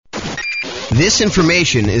This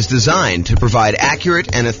information is designed to provide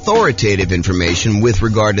accurate and authoritative information with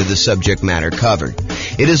regard to the subject matter covered.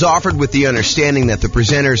 It is offered with the understanding that the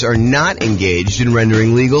presenters are not engaged in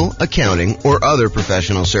rendering legal, accounting, or other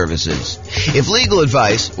professional services. If legal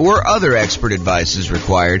advice or other expert advice is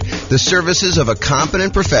required, the services of a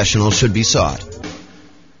competent professional should be sought.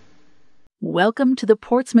 Welcome to the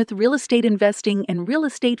Portsmouth Real Estate Investing and Real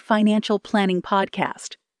Estate Financial Planning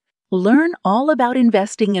Podcast. Learn all about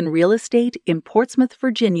investing in real estate in Portsmouth,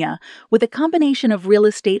 Virginia, with a combination of real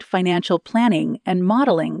estate financial planning and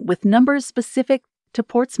modeling with numbers specific to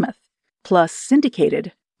Portsmouth, plus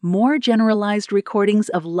syndicated, more generalized recordings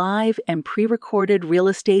of live and pre-recorded real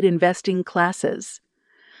estate investing classes.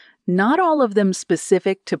 Not all of them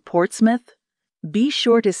specific to Portsmouth. Be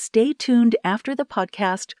sure to stay tuned after the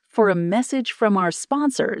podcast for a message from our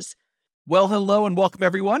sponsors. Well, hello and welcome,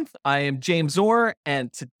 everyone. I am James Orr,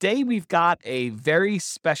 and today we've got a very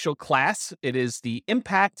special class. It is the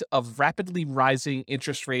impact of rapidly rising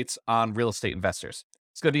interest rates on real estate investors.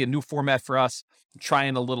 It's going to be a new format for us. I'm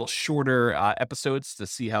trying a little shorter episodes to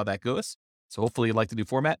see how that goes. So hopefully you like the new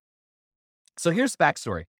format. So here's the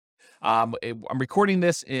backstory. I'm recording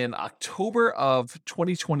this in October of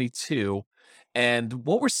 2022, and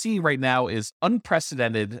what we're seeing right now is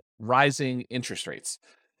unprecedented rising interest rates.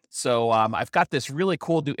 So I've got this really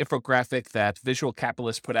cool new infographic that Visual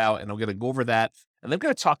Capitalist put out, and I'm going to go over that. And I'm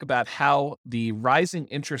going to talk about how the rising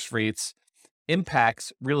interest rates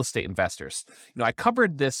impacts real estate investors. I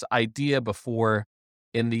covered this idea before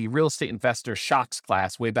in the Real Estate Investor Shocks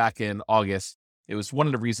class way back in August. It was one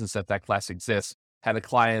of the reasons that class exists. Had a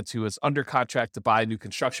client who was under contract to buy a new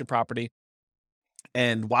construction property.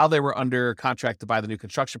 And while they were under contract to buy the new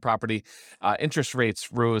construction property, interest rates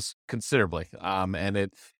rose considerably. And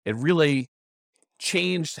it really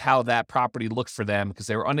changed how that property looked for them because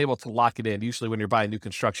they were unable to lock it in. Usually when you're buying new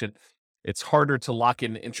construction, it's harder to lock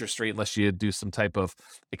in interest rate unless you do some type of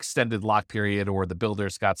extended lock period, or the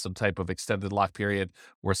builder's got some type of extended lock period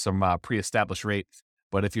or some pre-established rate.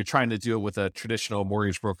 But if you're trying to do it with a traditional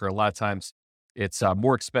mortgage broker, a lot of times it's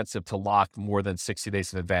more expensive to lock more than 60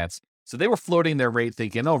 days in advance. So they were floating their rate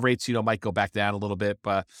thinking, rates, might go back down a little bit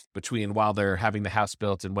between while they're having the house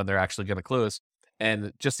built and when they're actually going to close.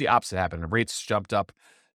 And just the opposite happened. Rates jumped up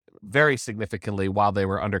very significantly while they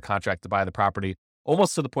were under contract to buy the property,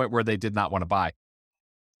 almost to the point where they did not want to buy.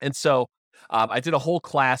 And so I did a whole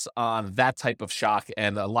class on that type of shock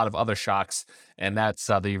and a lot of other shocks. And that's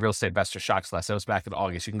the Real Estate Investor Shocks class. That was back in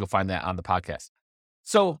August. You can go find that on the podcast.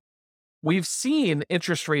 So we've seen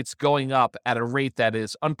interest rates going up at a rate that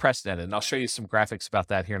is unprecedented, and I'll show you some graphics about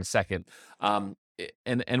that here in a second. And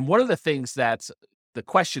one of the things that the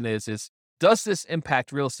question is does this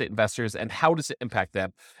impact real estate investors, and how does it impact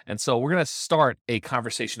them? And so we're going to start a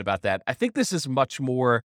conversation about that. I think this is much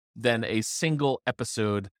more than a single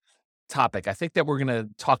episode topic. I think that we're going to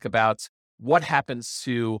talk about what happens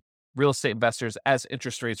to real estate investors as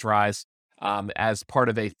interest rates rise as part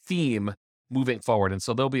of a theme moving forward. And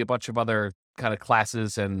so there'll be a bunch of other kind of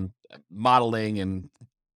classes and modeling and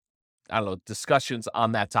discussions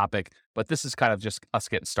on that topic, but this is kind of just us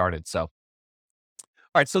getting started. So,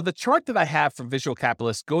 all right. So the chart that I have from Visual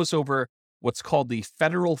Capitalist goes over what's called the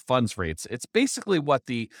federal funds rates. It's basically what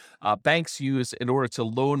the banks use in order to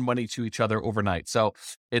loan money to each other overnight. So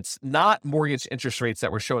it's not mortgage interest rates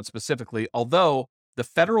that were shown specifically, although the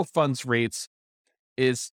federal funds rates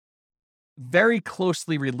is very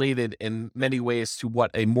closely related in many ways to what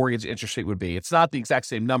a mortgage interest rate would be. It's not the exact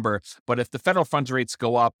same number, but if the federal funds rates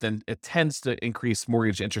go up, then it tends to increase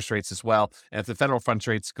mortgage interest rates as well. And if the federal funds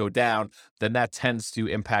rates go down, then that tends to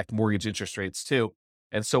impact mortgage interest rates too.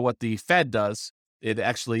 And so what the Fed does, it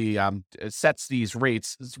actually sets these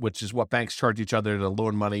rates, which is what banks charge each other to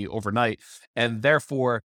loan money overnight. And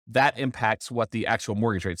therefore, that impacts what the actual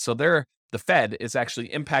mortgage rates. So the Fed is actually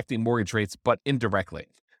impacting mortgage rates, but indirectly.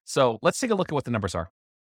 So let's take a look at what the numbers are.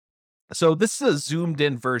 So this is a zoomed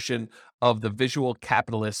in version of the Visual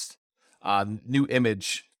Capitalist new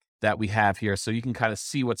image that we have here. So you can kind of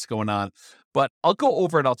see what's going on, but I'll go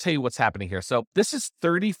over it. I'll tell you what's happening here. So this is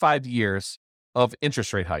 35 years of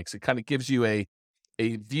interest rate hikes. It kind of gives you a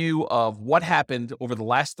view of what happened over the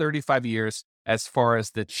last 35 years as far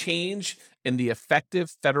as the change in the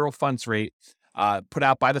effective federal funds rate put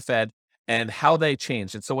out by the Fed and how they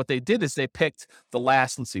changed. And so what they did is they picked the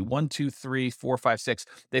last, 1, 2, 3, 4, 5, 6.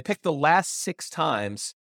 They picked the last 6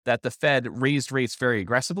 times that the Fed raised rates very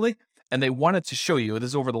aggressively. And they wanted to show you,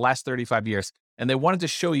 this is over the last 35 years, and they wanted to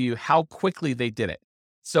show you how quickly they did it.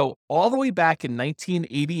 So all the way back in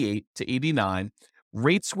 1988 to 89,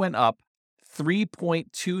 rates went up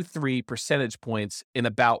 3.23 percentage points in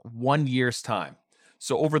about 1 year's time.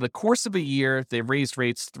 So over the course of a year, they raised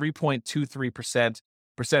rates 3.23%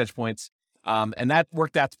 percentage points. And that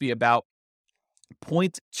worked out to be about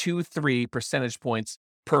 0.23 percentage points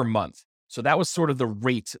per month. So that was sort of the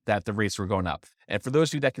rate that the rates were going up. And for those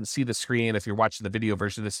of you that can see the screen, if you're watching the video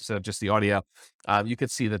version of this instead of just the audio, you can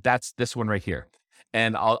see that that's this one right here.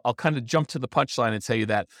 And I'll kind of jump to the punchline and tell you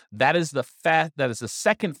that that is the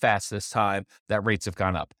second fastest time that rates have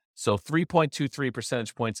gone up. So 3.23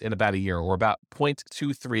 percentage points in about a year, or about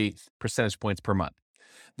 0.23 percentage points per month.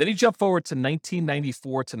 Then you jump forward to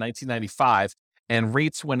 1994 to 1995, and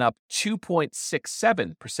rates went up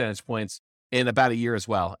 2.67 percentage points in about a year as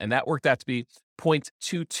well. And that worked out to be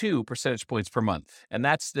 0.22 percentage points per month. And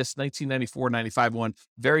that's this 1994-95 one,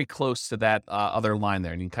 very close to that other line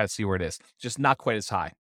there. And you can kind of see where it is, just not quite as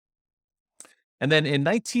high. And then in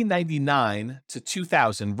 1999 to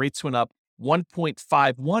 2000, rates went up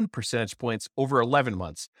 1.51 percentage points over 11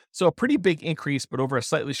 months. So a pretty big increase, but over a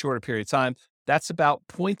slightly shorter period of time. That's about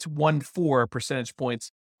 0.14 percentage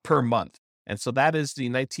points per month. And so that is the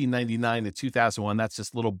 1999 to 2001. That's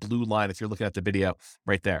this little blue line if you're looking at the video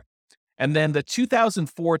right there. And then the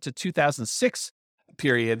 2004 to 2006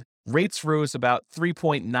 period, rates rose about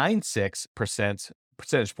 3.96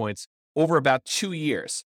 percentage points over about 2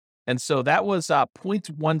 years. And so that was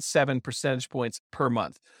 0.17 percentage points per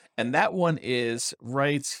month. And that one is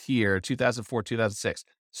right here, 2004, 2006.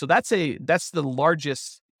 So that's the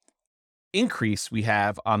largest increase we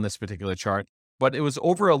have on this particular chart, but it was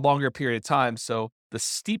over a longer period of time. So the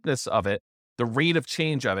steepness of it, the rate of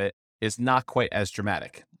change of it, is not quite as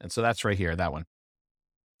dramatic. And so that's right here, that one.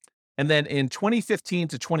 And then in 2015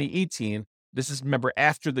 to 2018, this is, remember,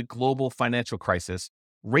 after the global financial crisis,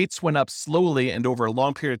 rates went up slowly and over a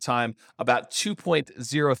long period of time, about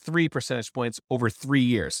 2.03 percentage points over 3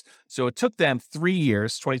 years. So it took them 3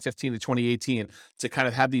 years, 2015 to 2018, to kind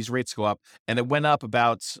of have these rates go up. And it went up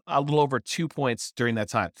about a little over 2 points during that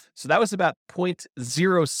time. So that was about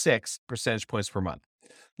 0.06 percentage points per month.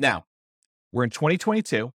 Now, we're in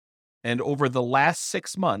 2022, and over the last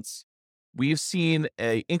 6 months, we've seen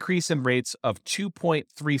an increase in rates of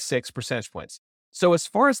 2.36 percentage points. So as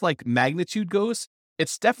far as like magnitude goes,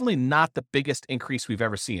 it's definitely not the biggest increase we've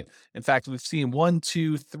ever seen. In fact, we've seen we've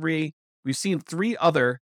seen 3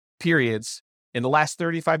 other periods in the last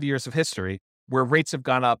 35 years of history where rates have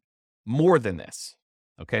gone up more than this.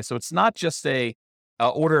 Okay, so it's not just a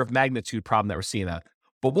order of magnitude problem that we're seeing that.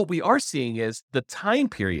 But what we are seeing is the time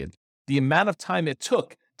period, the amount of time it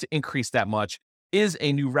took to increase that much is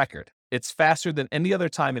a new record. It's faster than any other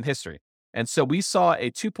time in history. And so we saw a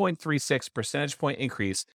 2.36 percentage point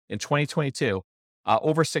increase in 2022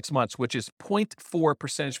 over 6 months, which is 0.4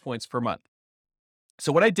 percentage points per month.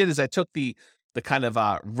 So what I did is I took the kind of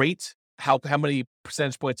rate, how many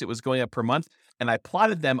percentage points it was going up per month, and I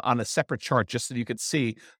plotted them on a separate chart just so you could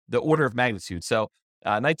see the order of magnitude. So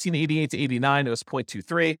 1988 to 89, it was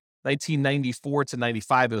 0.23. 1994 to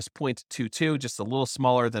 95, it was 0.22, just a little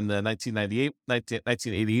smaller than the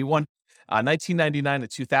 1981 one. 1999 to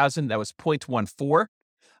 2000, that was 0.14.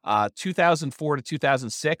 2004 to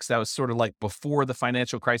 2006, that was sort of like before the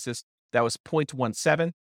financial crisis, that was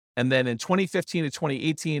 0.17. And then in 2015 to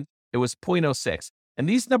 2018, it was 0.06. And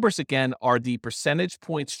these numbers, again, are the percentage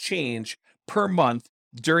points change per month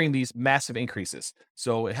during these massive increases.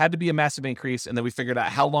 So it had to be a massive increase. And then we figured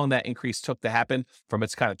out how long that increase took to happen from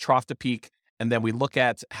its kind of trough to peak. And then we look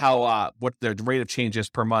at how, what the rate of change is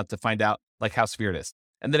per month to find out like how severe it is.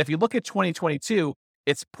 And then if you look at 2022,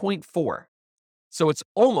 it's 0.4. So it's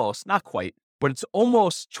almost, not quite, but it's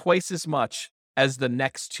almost twice as much as the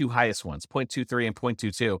next 2 highest ones, 0.23 and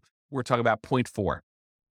 0.22. We're talking about 0.4.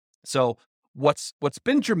 So what's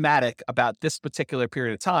been dramatic about this particular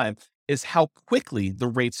period of time is how quickly the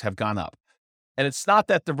rates have gone up. And it's not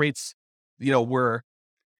that the rates,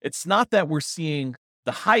 it's not that we're seeing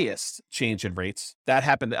the highest change in rates. That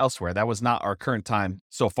happened elsewhere. That was not our current time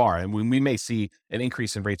so far. And we may see an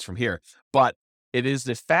increase in rates from here, but it is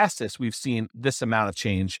the fastest we've seen this amount of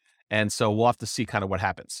change. And so we'll have to see kind of what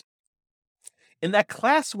happens. In that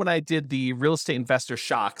class, when I did the real estate investor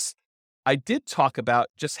shocks, I did talk about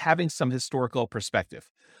just having some historical perspective.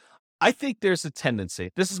 I think there's a tendency,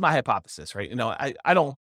 this is my hypothesis, right? I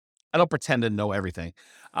don't pretend to know everything,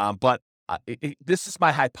 but this is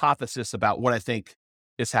my hypothesis about what I think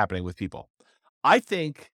is happening with people. I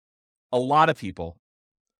think a lot of people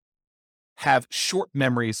have short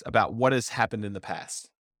memories about what has happened in the past.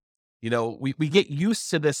 We get used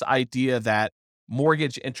to this idea that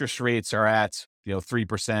mortgage interest rates are at, 3%,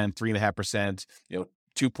 3.5%,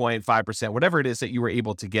 2.5%, whatever it is that you were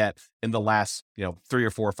able to get in the last, 3 or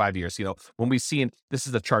 4 or 5 years. When we've seen, this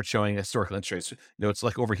is a chart showing historical interest rates, it's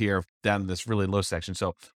like over here down in this really low section.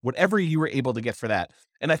 So whatever you were able to get for that.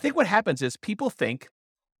 And I think what happens is people think,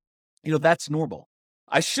 that's normal.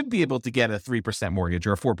 I should be able to get a 3% mortgage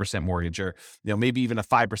or a 4% mortgage or, maybe even a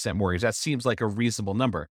 5% mortgage. That seems like a reasonable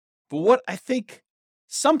number. But what I think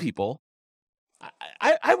some people,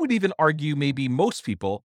 I would even argue maybe most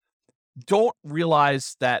people don't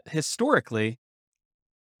realize that historically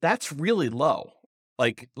that's really low.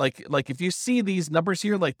 Like if you see these numbers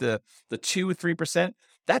here, like the 2-3%,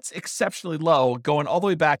 that's exceptionally low, going all the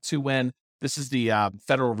way back to when this is the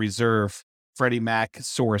Federal Reserve. Freddie Mac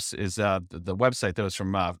source is the website that was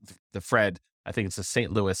from the Fred. I think it's the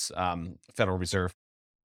St. Louis Federal Reserve.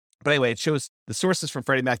 But anyway, it shows the sources from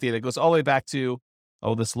Freddie Mac data. It goes all the way back to,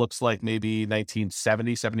 this looks like maybe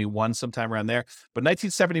 1970, 71, sometime around there. But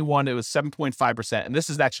 1971, it was 7.5%. And this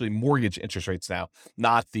is actually mortgage interest rates now,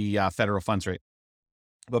 not the federal funds rate.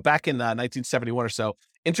 But back in 1971 or so,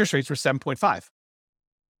 interest rates were 7.5,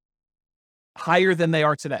 higher than they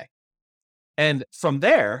are today. And from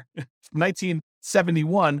there,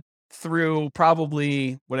 1971 through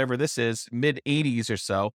probably whatever this is, mid 80s or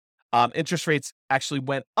so, interest rates actually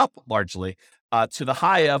went up largely to the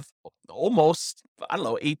high of almost,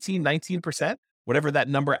 18, 19%, whatever that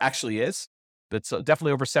number actually is. It's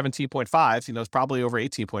definitely over 17.5, it's probably over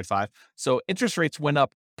 18.5. So interest rates went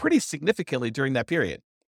up pretty significantly during that period.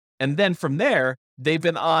 And then from there, they've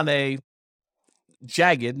been on a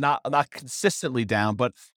jagged, not consistently down,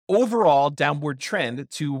 but overall downward trend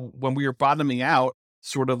to when we were bottoming out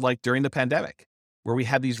sort of like during the pandemic, where we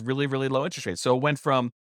had these really, really low interest rates. So it went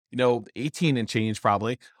from, 18 and change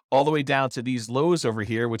probably all the way down to these lows over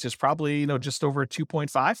here, which is probably, just over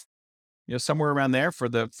 2.5, somewhere around there for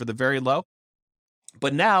the very low.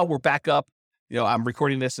 But now we're back up, I'm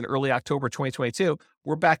recording this in early October, 2022.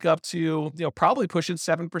 We're back up to, probably pushing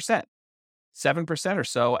 7% or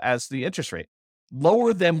so as the interest rate.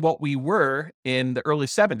 Lower than what we were in the early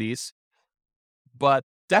 70s, but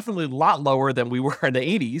definitely a lot lower than we were in the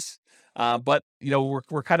 80s. But,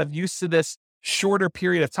 we're kind of used to this shorter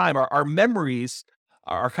period of time. Our memories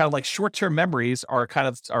are kind of like short-term memories are kind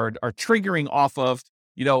of are triggering off of,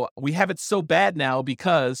 we have it so bad now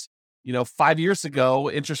because, 5 years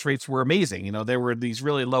ago, interest rates were amazing. There were these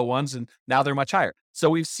really low ones and now they're much higher. So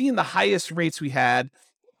we've seen the highest rates we had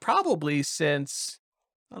probably since,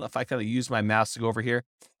 I don't know if I kind of use my mouse to go over here.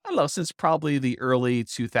 I don't know, since probably the early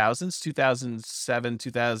 2000s, 2007,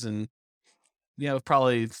 2000,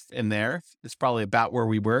 probably in there. It's probably about where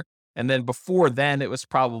we were. And then before then, it was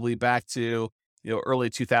probably back to, early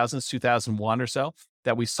 2000s, 2001 or so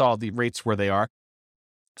that we saw the rates where they are.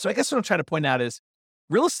 So I guess what I'm trying to point out is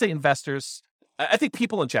real estate investors, I think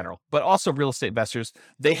people in general, but also real estate investors,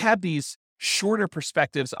 they have these shorter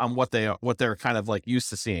perspectives on what they're kind of like used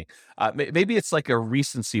to seeing. Maybe it's like a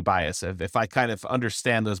recency bias if I kind of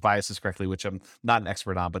understand those biases correctly, which I'm not an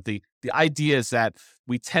expert on. But the idea is that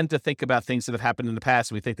we tend to think about things that have happened in the past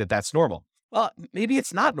and we think that that's normal. Well, maybe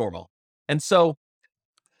it's not normal. And so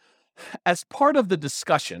as part of the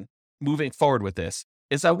discussion moving forward with this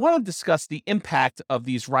is I want to discuss the impact of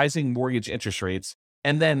these rising mortgage interest rates.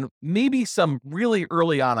 And then maybe some really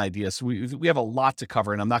early on ideas. So we have a lot to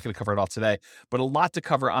cover, and I'm not going to cover it all today, but a lot to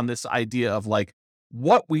cover on this idea of like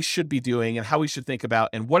what we should be doing and how we should think about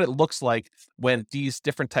and what it looks like when these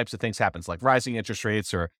different types of things happens, like rising interest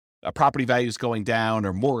rates or property values going down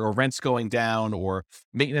or more or rents going down or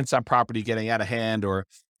maintenance on property getting out of hand or,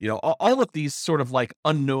 all of these sort of like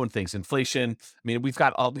unknown things, inflation. I mean, we've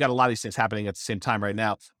got a lot of these things happening at the same time right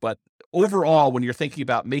now, but overall, when you're thinking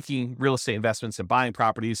about making real estate investments and buying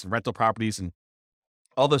properties and rental properties and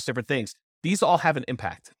all those different things, these all have an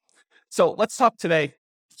impact. So let's talk today,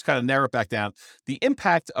 just kind of narrow it back down, the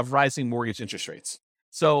impact of rising mortgage interest rates.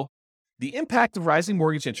 So the impact of rising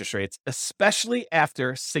mortgage interest rates, especially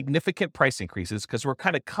after significant price increases, because we're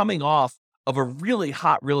kind of coming off of a really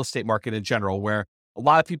hot real estate market in general, where a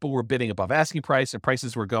lot of people were bidding above asking price and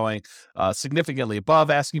prices were going significantly above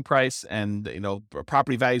asking price. And,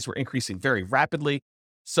 property values were increasing very rapidly.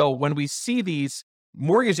 So when we see these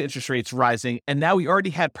mortgage interest rates rising, and now we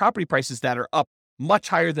already had property prices that are up much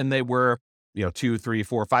higher than they were, 2, 3,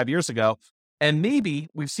 4, 5 years ago. And maybe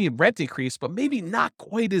we've seen rent increase, but maybe not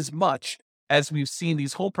quite as much as we've seen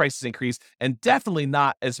these home prices increase, and definitely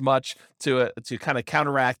not as much to kind of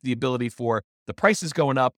counteract the ability for the prices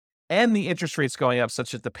going up and the interest rates going up,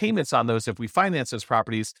 such that the payments on those, if we finance those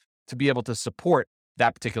properties, to be able to support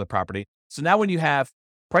that particular property. So now when you have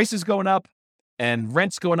prices going up and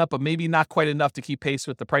rents going up, but maybe not quite enough to keep pace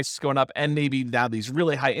with the prices going up, and maybe now these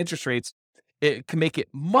really high interest rates, it can make it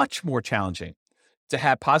much more challenging to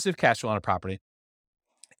have positive cash flow on a property.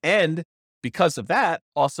 And because of that,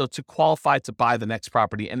 also to qualify to buy the next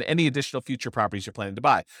property and any additional future properties you're planning to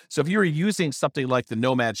buy. So if you were using something like the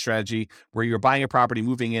nomad strategy, where you're buying a property,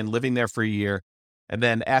 moving in, living there for a year, and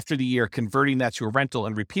then after the year, converting that to a rental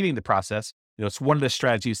and repeating the process, it's one of the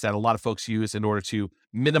strategies that a lot of folks use in order to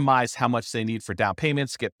minimize how much they need for down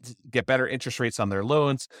payments, get better interest rates on their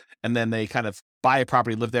loans, and then they kind of buy a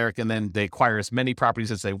property, live there, and then they acquire as many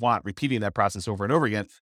properties as they want, repeating that process over and over again.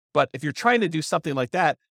 But if you're trying to do something like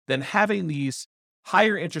that, then having these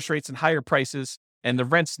higher interest rates and higher prices and the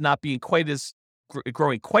rents not being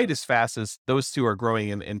growing quite as fast as those two are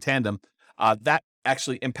growing in tandem, that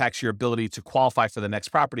actually impacts your ability to qualify for the next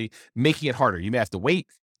property, making it harder. You may have to wait.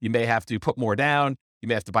 You may have to put more down. You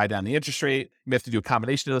may have to buy down the interest rate. You may have to do a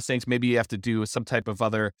combination of those things. Maybe you have to do some type of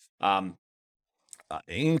other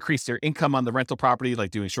increase their income on the rental property, like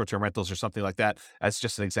doing short-term rentals or something like that, as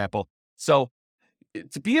just an example. So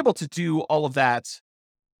to be able to do all of that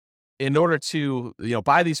in order to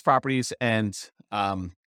buy these properties and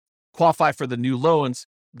qualify for the new loans,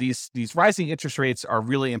 these rising interest rates are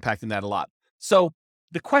really impacting that a lot. So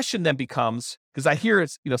the question then becomes, because I hear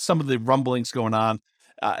it's some of the rumblings going on,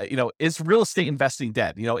 is real estate investing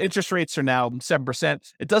dead? Interest rates are now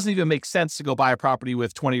 7%. It doesn't even make sense to go buy a property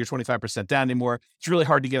with 20 or 25% down anymore. It's really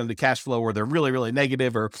hard to get into cash flow, or they're really, really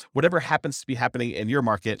negative, or whatever happens to be happening in your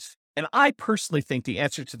market. And I personally think the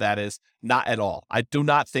answer to that is not at all. I do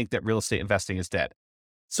not think that real estate investing is dead.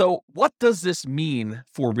 So what does this mean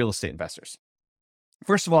for real estate investors?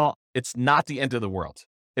 First of all, it's not the end of the world.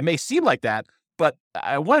 It may seem like that, but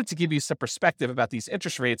I wanted to give you some perspective about these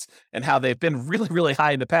interest rates and how they've been really, really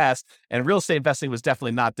high in the past. And real estate investing was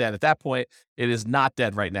definitely not dead at that point. It is not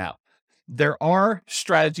dead right now. There are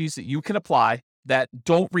strategies that you can apply that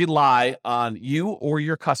don't rely on you or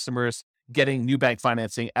your customers getting new bank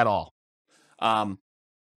financing at all.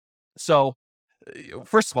 So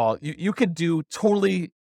first of all, you could do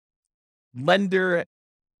totally lender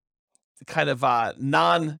kind of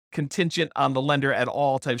non-contingent on the lender at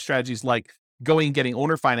all type strategies, like going and getting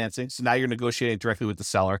owner financing. So now you're negotiating directly with the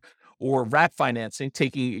seller, or wrap financing,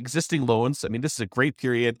 taking existing loans. I mean, this is a great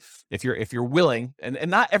period if you're willing, and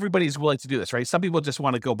not everybody's willing to do this, right? Some people just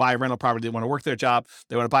want to go buy a rental property. They want to work their job.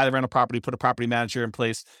 They want to buy the rental property, put a property manager in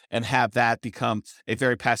place, and have that become a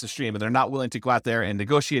very passive stream. And they're not willing to go out there and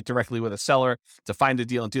negotiate directly with a seller to find a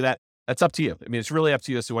deal and do that. That's up to you. I mean, it's really up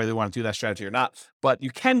to you as to whether they want to do that strategy or not. But you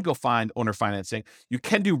can go find owner financing. You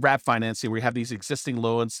can do wrap financing, where you have these existing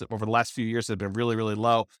loans that over the last few years that have been really, really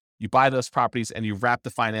low. You buy those properties and you wrap the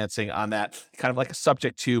financing on that, kind of like a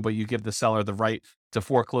subject to, but you give the seller the right to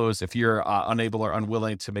foreclose if you're unable or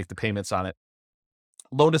unwilling to make the payments on it.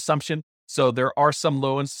 Loan assumption. So there are some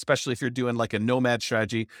loans, especially if you're doing like a nomad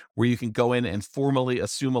strategy, where you can go in and formally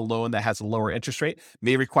assume a loan that has a lower interest rate,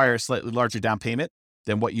 may require a slightly larger down payment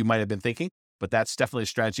than what you might have been thinking. But that's definitely a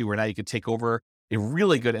strategy where now you can take over a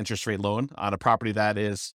really good interest rate loan on a property that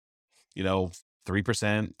is, 3%,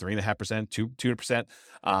 3.5%,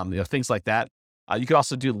 2%, things like that. You could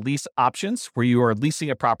also do lease options, where you are leasing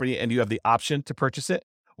a property and you have the option to purchase it,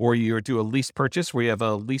 or you do a lease purchase where you have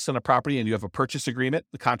a lease on a property and you have a purchase agreement,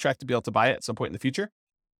 the contract to be able to buy it at some point in the future.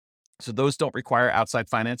 So those don't require outside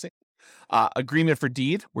financing. Agreement for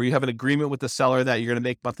deed, where you have an agreement with the seller that you're going to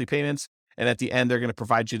make monthly payments, and at the end, they're going to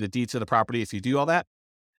provide you the deed to the property if you do all that.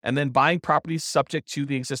 And then buying properties subject to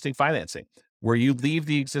the existing financing, where you leave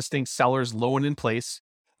the existing seller's loan in place.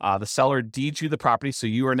 The seller deeds you the property, so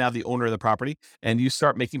you are now the owner of the property, and you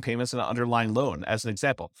start making payments on an underlying loan, as an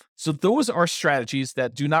example. So those are strategies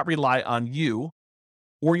that do not rely on you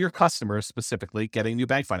or your customers specifically getting new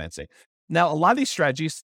bank financing. Now, a lot of these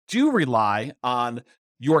strategies do rely on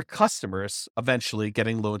your customers eventually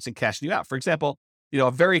getting loans and cashing you out. For example, a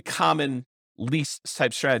very common lease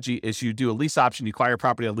type strategy is you do a lease option, you acquire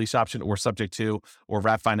property on lease option or subject to, or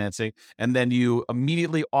wrap financing, and then you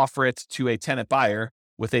immediately offer it to a tenant buyer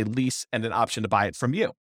with a lease and an option to buy it from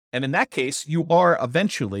you. And in that case, you are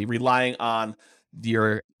eventually relying on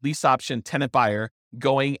your lease option tenant buyer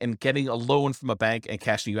going and getting a loan from a bank and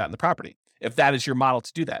cashing you out in the property, if that is your model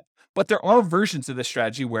to do that. But there are versions of this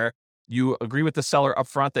strategy where you agree with the seller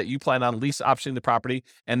upfront that you plan on lease optioning the property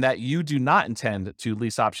and that you do not intend to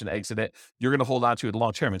lease option exit it. You're going to hold on to it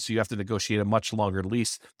long term. And so you have to negotiate a much longer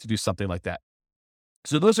lease to do something like that.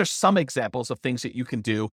 So those are some examples of things that you can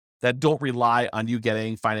do that don't rely on you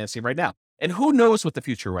getting financing right now. And who knows what the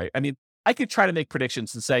future, right? I mean, I could try to make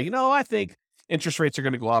predictions and say, I think interest rates are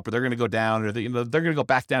going to go up, or they're going to go down, or they're going to go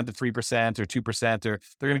back down to 3% or 2%, or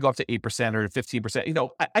they're going to go up to 8% or 15%.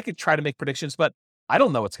 I could try to make predictions, but I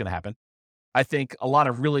don't know what's going to happen. I think a lot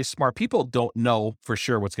of really smart people don't know for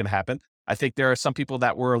sure what's going to happen. I think there are some people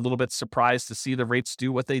that were a little bit surprised to see the rates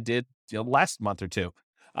do what they did, last month or two.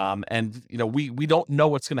 And we don't know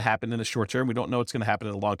what's going to happen in the short term. We don't know what's going to happen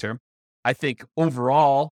in the long term. I think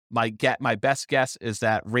overall, my best guess is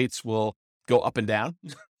that rates will go up and down.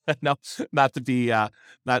 No, not to be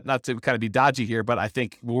not to kind of be dodgy here, but I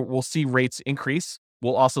think we'll see rates increase.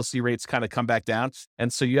 We'll also see rates kind of come back down,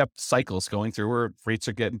 and so you have cycles going through where rates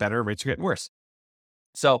are getting better, rates are getting worse.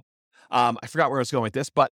 So I forgot where I was going with this,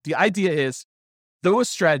 but the idea is those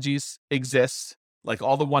strategies exist, like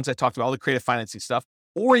all the ones I talked about, all the creative financing stuff.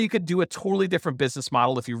 Or you could do a totally different business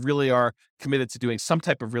model if you really are committed to doing some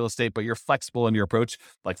type of real estate, but you're flexible in your approach,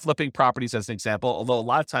 like flipping properties as an example. Although a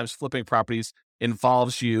lot of times flipping properties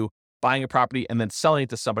involves you buying a property and then selling it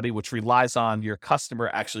to somebody, which relies on your customer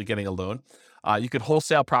actually getting a loan. You could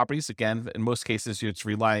wholesale properties. Again, in most cases, it's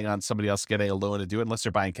relying on somebody else getting a loan to do it, unless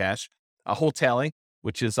they're buying cash. Wholetailing,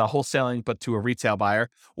 which is wholesaling, but to a retail buyer,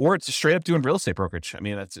 or it's straight up doing real estate brokerage. I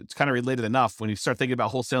mean, it's kind of related enough. When you start thinking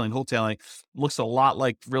about wholetailing looks a lot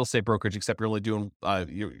like real estate brokerage, except you're only doing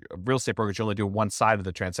real estate brokerage. You're only doing one side of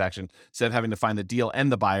the transaction. Instead of having to find the deal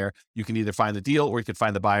and the buyer, you can either find the deal or you could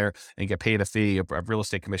find the buyer and get paid a fee, a real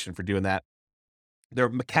estate commission for doing that. They're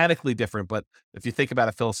mechanically different, but if you think about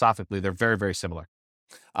it philosophically, they're very, very similar.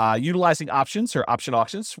 Utilizing options or option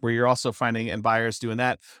auctions, where you're also finding and buyers doing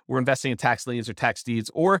that. We're investing in tax liens or tax deeds,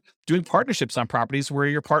 or doing partnerships on properties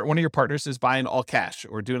where one of your partners is buying all cash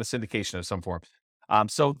or doing a syndication of some form.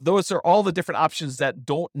 So those are all the different options that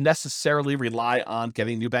don't necessarily rely on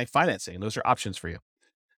getting new bank financing. Those are options for you.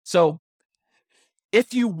 So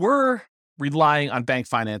if you were relying on bank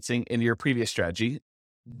financing in your previous strategy,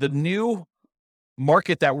 the new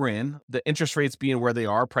market that we're in, the interest rates being where they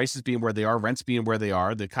are, prices being where they are, rents being where they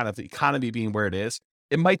are, the kind of the economy being where it is,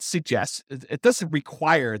 it might suggest, it doesn't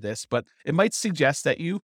require this, but it might suggest that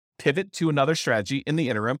you pivot to another strategy in the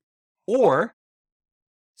interim, or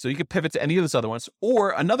so you could pivot to any of those other ones,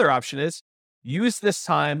 or another option is use this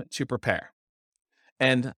time to prepare.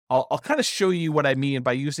 And I'll kind of show you what I mean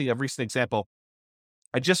by using a recent example.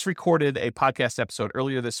 I just recorded a podcast episode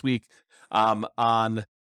earlier this week on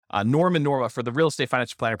Norm and Norma for the Real Estate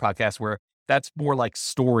Financial Planner podcast, where that's more like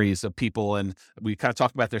stories of people. And we kind of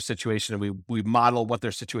talk about their situation and we model what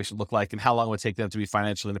their situation looked like and how long it would take them to be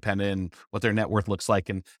financially independent and what their net worth looks like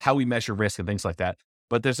and how we measure risk and things like that.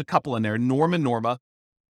 But there's a couple in there, Norm and Norma,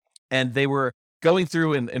 and they were going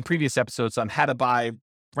through in previous episodes on how to buy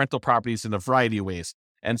rental properties in a variety of ways.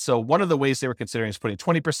 And so one of the ways they were considering is putting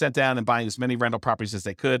 20% down and buying as many rental properties as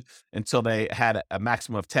they could until they had a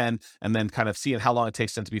maximum of 10, and then kind of seeing how long it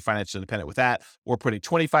takes them to be financially independent with that, or putting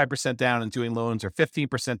 25% down and doing loans, or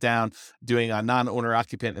 15% down, doing non-owner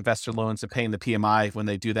occupant investor loans and paying the PMI when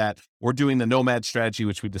they do that, or doing the nomad strategy,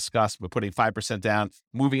 which we discussed, but putting 5% down,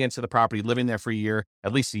 moving into the property, living there for a year,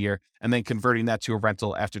 at least a year, and then converting that to a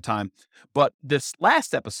rental after time. But this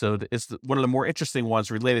last episode is one of the more interesting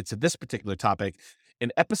ones related to this particular topic.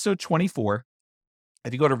 In episode 24,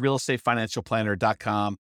 if you go to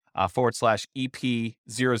realestatefinancialplanner.com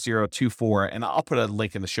 /EP0024, and I'll put a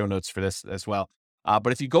link in the show notes for this as well. But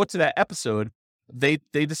if you go to that episode, they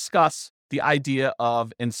discuss the idea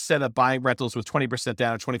of, instead of buying rentals with 20%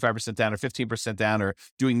 down or 25% down or 15% down, or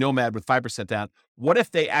doing nomad with 5% down, what if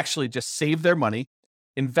they actually just save their money,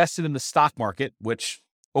 invested in the stock market, which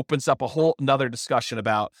opens up a whole another discussion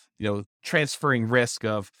about, transferring risk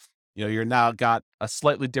of, you're now got a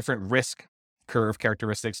slightly different risk curve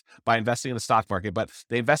characteristics by investing in the stock market, but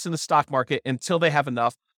they invest in the stock market until they have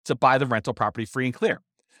enough to buy the rental property free and clear.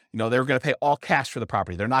 They're going to pay all cash for the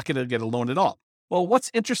property. They're not going to get a loan at all. Well, what's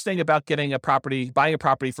interesting about buying a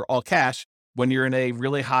property for all cash when you're in a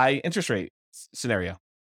really high interest rate scenario?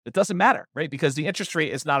 It doesn't matter, right? Because the interest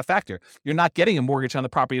rate is not a factor. You're not getting a mortgage on the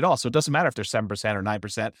property at all. So it doesn't matter if they're 7% or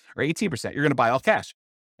 9% or 18%. You're going to buy all cash.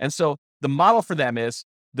 And so the model for them is,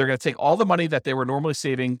 they're going to take all the money that they were normally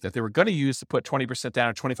saving, that they were going to use to put 20%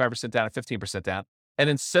 down or 25% down or 15% down. And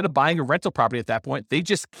instead of buying a rental property at that point, they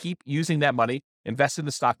just keep using that money, invest in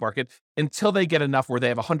the stock market until they get enough where they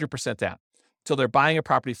have 100% down, until they're buying a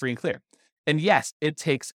property free and clear. And yes, it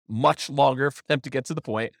takes much longer for them to get to the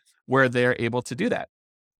point where they're able to do that.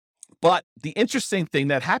 But the interesting thing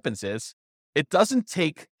that happens is, it doesn't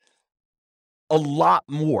take a lot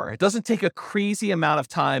more. It doesn't take a crazy amount of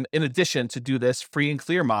time in addition to do this free and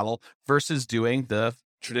clear model versus doing the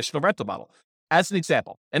traditional rental model. As an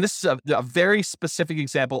example, and this is a very specific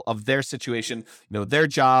example of their situation, their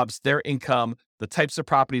jobs, their income, the types of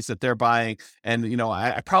properties that they're buying. And,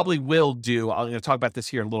 I probably will I'm going to talk about this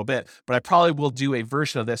here in a little bit, but I probably will do a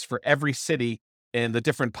version of this for every city in the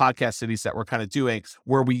different podcast cities that we're kind of doing,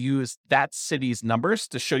 where we use that city's numbers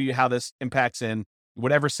to show you how this impacts in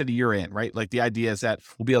whatever city you're in, right? Like the idea is that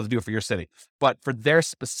we'll be able to do it for your city, but for their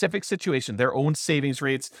specific situation, their own savings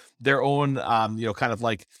rates, their own, kind of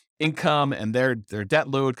like income and their debt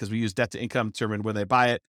load, because we use debt to income to determine when they buy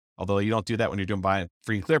it. Although you don't do that when you're doing buying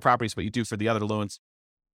free and clear properties, but you do for the other loans.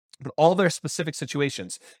 But all their specific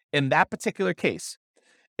situations, in that particular case,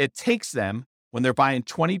 it takes them, when they're buying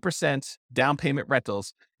 20% down payment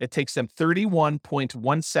rentals, it takes them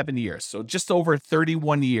 31.17 years. So just over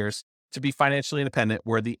 31 years to be financially independent,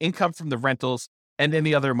 where the income from the rentals and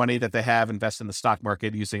any other money that they have invest in the stock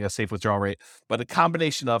market using a safe withdrawal rate, but a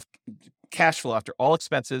combination of cash flow after all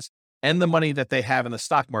expenses and the money that they have in the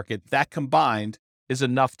stock market, that combined is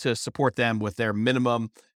enough to support them with their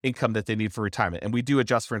minimum income that they need for retirement. And we do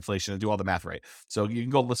adjust for inflation and do all the math right. So you can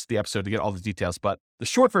go listen to the episode to get all the details. But the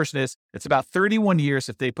short version is it's about 31 years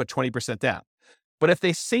if they put 20% down. But if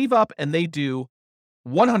they save up and they do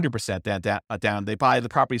 100% down, they buy the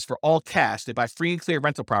properties for all cash, they buy free and clear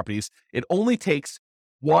rental properties, it only takes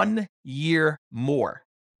 1 year more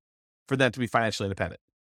for them to be financially independent,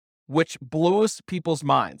 which blows people's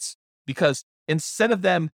minds, because instead of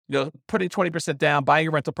them, putting 20% down, buying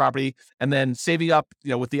a rental property, and then saving up,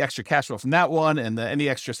 with the extra cash flow from that one and any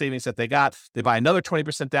extra savings that they got, they buy another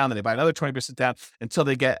 20% down, then they buy another 20% down until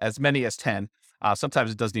they get as many as 10.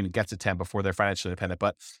 Sometimes it doesn't even get to 10 before they're financially independent.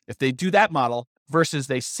 But if they do that model versus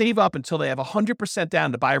they save up until they have 100%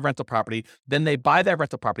 down to buy a rental property, then they buy that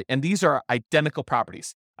rental property. And these are identical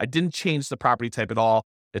properties. I didn't change the property type at all.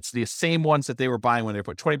 It's the same ones that they were buying when they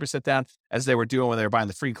put 20% down as they were doing when they were buying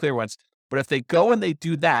the free and clear ones. But if they go and they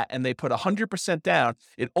do that and they put 100% down,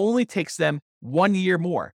 it only takes them 1 year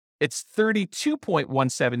more. It's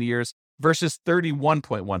 32.17 years versus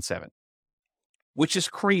 31.17, which is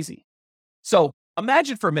crazy. So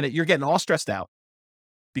imagine for a minute, you're getting all stressed out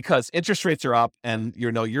because interest rates are up and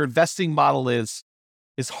your investing model is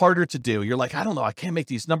harder to do. You're like, I don't know, I can't make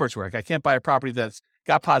these numbers work. I can't buy a property that's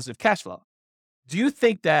got positive cash flow. Do you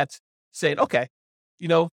think that saying, okay,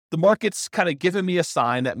 the market's kind of giving me a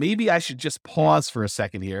sign that maybe I should just pause for a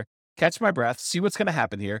second here, catch my breath, see what's going to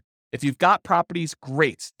happen here. If you've got properties,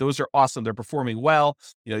 great. Those are awesome. They're performing well.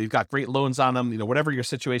 You've got great loans on them. Whatever your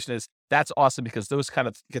situation is, that's awesome because those kind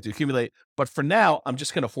of get to accumulate. But for now, I'm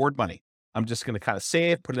just going to hoard money. I'm just going to kind of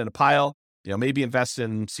save, put it in a pile, maybe invest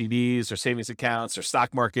in CDs or savings accounts or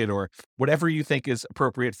stock market or whatever you think is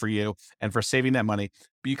appropriate for you and for saving that money.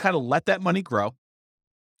 But you kind of let that money grow,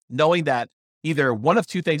 knowing that either one of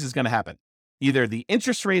two things is going to happen. Either the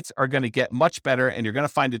interest rates are going to get much better and you're going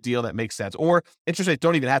to find a deal that makes sense, or interest rates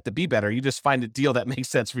don't even have to be better. You just find a deal that makes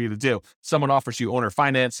sense for you to do. Someone offers you owner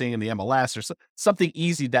financing in the MLS or something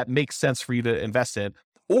easy that makes sense for you to invest in.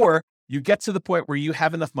 Or you get to the point where you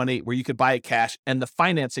have enough money where you could buy it cash and the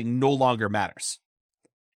financing no longer matters.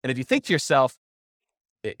 And if you think to yourself,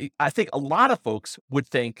 I think a lot of folks would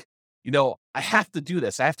think, I have to do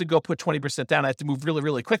this. I have to go put 20% down. I have to move really,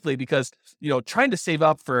 really quickly because, trying to save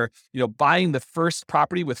up for, buying the first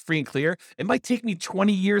property with free and clear, it might take me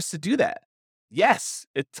 20 years to do that. Yes,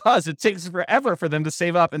 it does. It takes forever for them to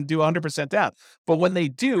save up and do 100% down. But when they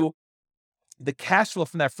do, the cash flow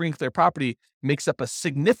from that free and clear property makes up a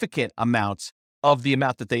significant amount of the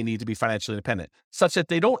amount that they need to be financially independent, such that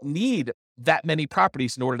they don't need that many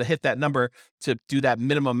properties in order to hit that number to do that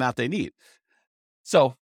minimum amount they need.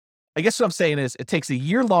 So I guess what I'm saying is it takes a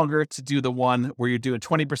year longer to do the one where you're doing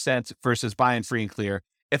 20% versus buying free and clear.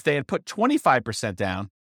 If they had put 25% down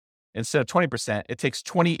instead of 20%, it takes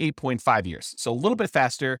 28.5 years. So a little bit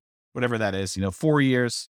faster, whatever that is, 4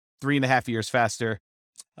 years, 3.5 years faster.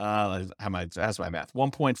 How's my math?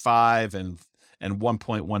 1.5 and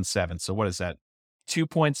 1.17. So what is that?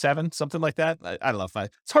 2.7, something like that. I don't know.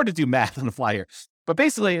 It's hard to do math on the fly here. But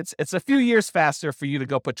basically, it's a few years faster for you to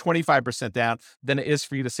go put 25% down than it is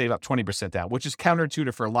for you to save up 20% down, which is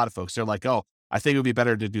counterintuitive for a lot of folks. They're like, oh, I think it would be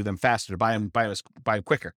better to do them faster, to buy them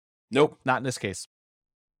quicker. Nope, not in this case.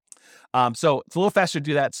 So it's a little faster to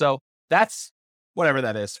do that. So that's whatever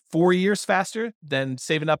that is, 4 years faster than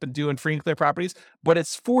saving up and doing free and clear properties, but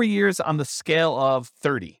it's 4 years on the scale of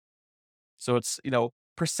 30. So it's,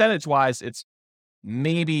 percentage-wise, it's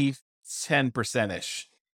maybe 10%-ish.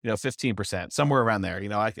 15%, somewhere around there.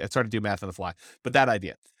 It's hard to do math on the fly, but that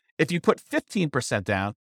idea. If you put 15%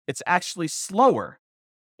 down, it's actually slower.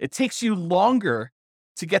 It takes you longer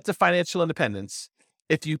to get to financial independence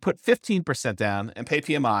if you put 15% down and pay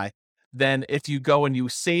PMI than if you go and you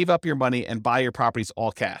save up your money and buy your properties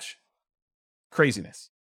all cash. Craziness.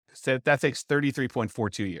 So that takes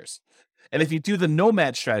 33.42 years. And if you do the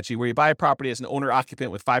nomad strategy where you buy a property as an owner occupant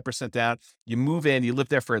with 5% down, you move in, you live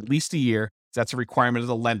there for at least a year, That's a requirement of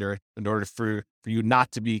the lender in order for you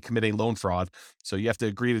not to be committing loan fraud. So you have to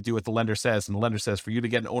agree to do what the lender says. And the lender says for you to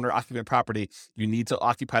get an owner-occupant property, you need to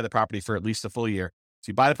occupy the property for at least a full year. So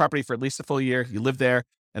you buy the property for at least a full year, you live there,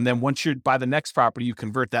 and then once you buy the next property, you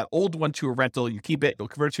convert that old one to a rental, you keep it, you'll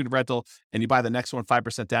convert it to a rental, and you buy the next one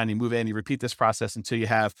 5% down, you move in, you repeat this process until you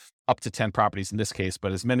have up to 10 properties in this case,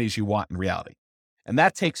 but as many as you want in reality. And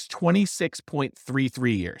that takes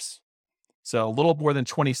 26.33 years. So a little more than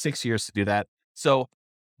 26 years to do that. So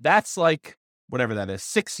that's like, whatever that is,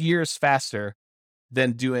 6 years faster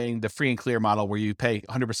than doing the free and clear model where you pay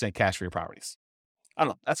 100% cash for your properties. I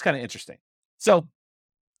don't know. That's kind of interesting. So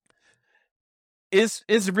is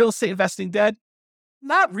real estate investing dead?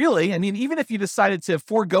 Not really. I mean, even if you decided to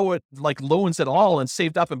forego it, like loans at all, and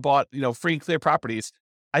saved up and bought, free and clear properties,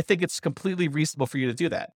 I think it's completely reasonable for you to do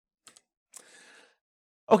that.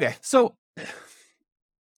 Okay. So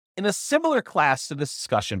in a similar class to this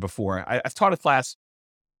discussion before, I've taught a class.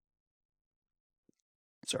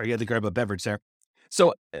 Sorry, I had to grab a beverage there.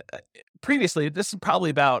 So previously, this is probably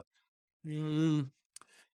about,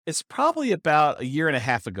 it's probably about a year and a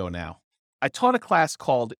half ago now. I taught a class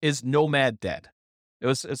called Is Nomad Dead? It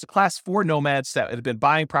was a class for nomads that had been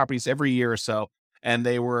buying properties every year or so. And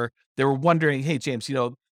they were wondering, hey, James,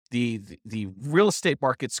 the real estate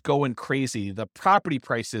market's going crazy. The property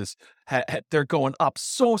prices, they're going up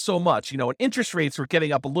so much, and interest rates were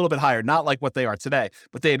getting up a little bit higher, not like what they are today,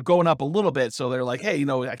 but they had gone up a little bit. So they're like, hey,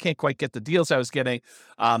 I can't quite get the deals I was getting,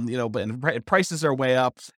 but prices are way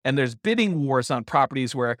up. And there's bidding wars on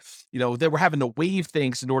properties where, they were having to waive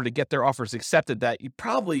things in order to get their offers accepted that you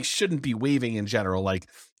probably shouldn't be waiving in general, like,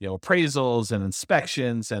 appraisals and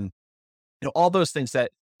inspections and, all those things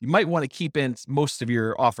that you might want to keep in most of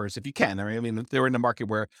your offers if you can. I mean, they were in a market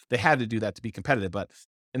where they had to do that to be competitive, but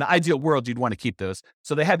in the ideal world, you'd want to keep those.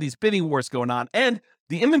 So they had these bidding wars going on, and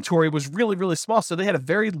the inventory was really, really small. So they had a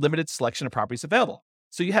very limited selection of properties available.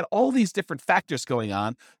 So you had all these different factors going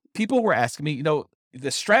on. People were asking me, the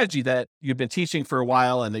strategy that you've been teaching for a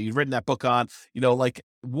while and that you've written that book on, like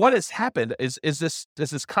what has happened? Is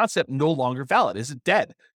this concept no longer valid? Is it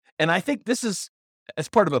dead? And I think this is, as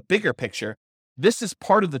part of a bigger picture, this is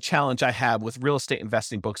part of the challenge I have with real estate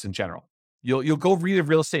investing books in general. You'll go read a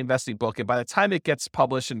real estate investing book, and by the time it gets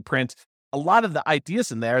published in print, a lot of the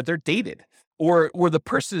ideas in there, they're dated, or the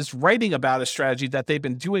person is writing about a strategy that they've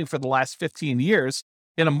been doing for the last 15 years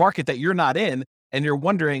in a market that you're not in, and you're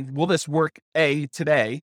wondering, will this work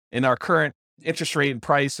today in our current interest rate and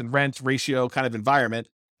price and rent ratio kind of environment,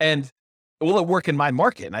 and will it work in my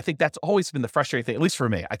market? And I think that's always been the frustrating thing, at least for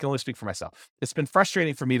me. I can only speak for myself. It's been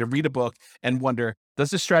frustrating for me to read a book and wonder, does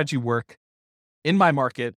this strategy work in my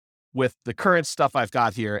market with the current stuff I've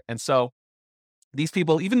got here? And so these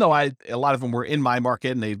people, even though a lot of them were in my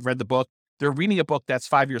market and they read the book, they're reading a book that's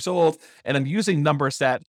 5 years old, and I'm using numbers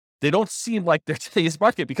that they don't seem like they're today's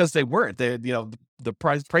market because they weren't. The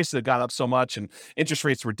prices had gone up so much, and interest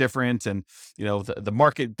rates were different, and the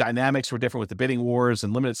market dynamics were different with the bidding wars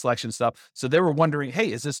and limited selection stuff. So they were wondering,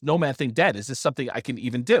 hey, is this nomad thing dead? Is this something I can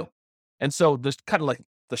even do? And so there's kind of like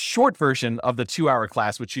the short version of the 2-hour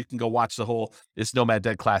class, which you can go watch the whole Is Nomad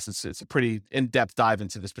Dead class. It's a pretty in-depth dive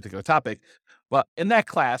into this particular topic. But in that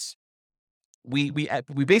class, we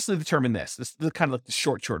basically determine this. This is kind of like the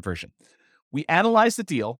short version. We analyze the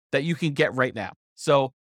deal that you can get right now.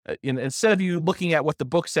 So instead of you looking at what the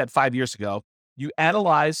book said 5 years ago, you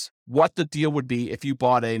analyze what the deal would be if you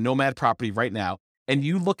bought a nomad property right now, and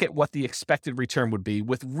you look at what the expected return would be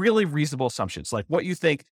with really reasonable assumptions, like what you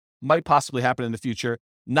think might possibly happen in the future,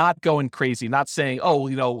 not going crazy, not saying, oh,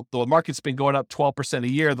 the market's been going up 12% a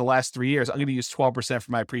year the last 3 years. I'm going to use 12%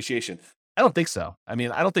 for my appreciation. I don't think so. I mean,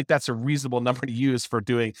 I don't think that's a reasonable number to use for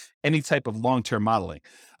doing any type of long-term modeling.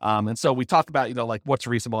 And so we talk about, like what's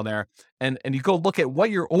reasonable in there, and you go look at what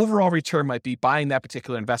your overall return might be buying that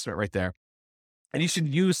particular investment right there. And you should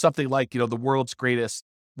use something like, the world's greatest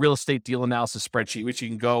real estate deal analysis spreadsheet, which you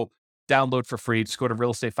can go download for free. Just go to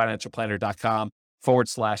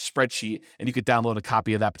realestatefinancialplanner.com/spreadsheet, and you could download a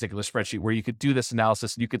copy of that particular spreadsheet where you could do this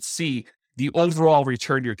analysis, and you could see the overall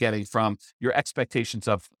return you're getting from your expectations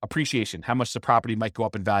of appreciation, how much the property might go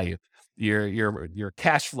up in value, your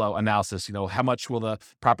cash flow analysis, how much will the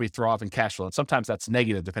property throw off in cash flow? And sometimes that's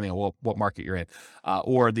negative depending on what market you're in,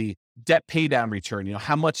 or the debt pay down return.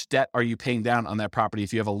 How much debt are you paying down on that property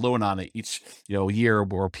if you have a loan on it each, year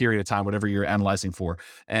or period of time, whatever you're analyzing for.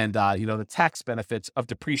 And, the tax benefits of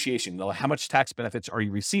depreciation, how much tax benefits are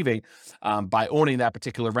you receiving by owning that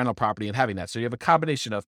particular rental property and having that? So you have a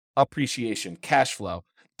combination of appreciation, cash flow,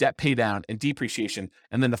 debt pay down, and depreciation.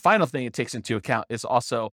 And then the final thing it takes into account is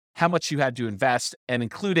also how much you had to invest, and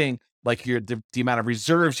including like the amount of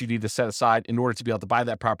reserves you need to set aside in order to be able to buy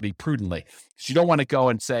that property prudently. Because you don't want to go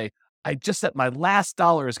and say, I just set my last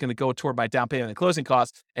dollar is going to go toward my down payment and closing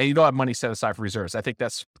costs, and you don't have money set aside for reserves. I think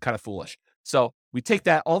that's kind of foolish. So we take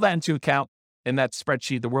all that into account in that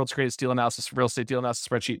spreadsheet, the world's greatest deal analysis, real estate deal analysis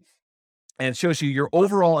spreadsheet, and it shows you your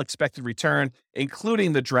overall expected return,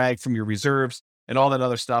 including the drag from your reserves and all that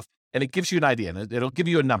other stuff. And it gives you an idea, and it'll give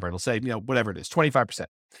you a number. It'll say, whatever it is, 25%.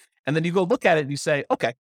 And then you go look at it and you say,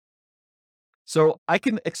 okay, so I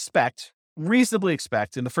can reasonably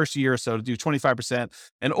expect in the first year or so to do 25%.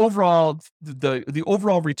 And overall, the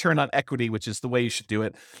overall return on equity, which is the way you should do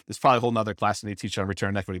it. There's probably a whole nother class that they teach on return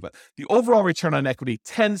on equity, but the overall return on equity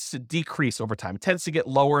tends to decrease over time. It tends to get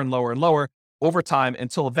lower and lower and lower over time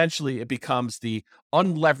until eventually it becomes the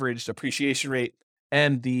unleveraged appreciation rate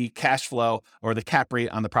and the cash flow or the cap rate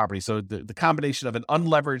on the property. So the combination of an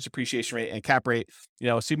unleveraged appreciation rate and cap rate,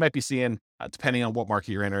 so you might be seeing, depending on what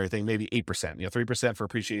market you're in or everything, maybe 8%, 3% for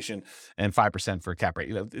appreciation and 5% for cap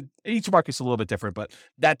rate. Each market's a little bit different, but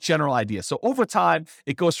that general idea. So over time,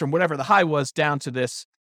 it goes from whatever the high was down to this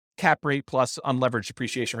cap rate plus unleveraged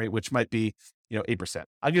appreciation rate, which might be 8%.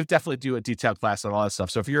 I'm going to definitely do a detailed class on all that stuff.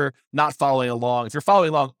 So if you're not following along, if you're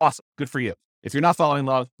following along, awesome, good for you. If you're not following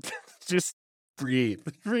along, just breathe,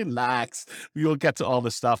 relax. We will get to all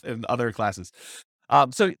this stuff in other classes.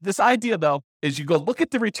 So this idea though, is you go look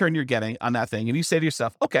at the return you're getting on that thing and you say to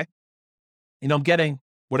yourself, okay, I'm getting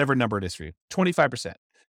whatever number it is for you, 25%.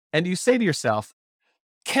 And you say to yourself,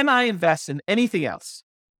 can I invest in anything else?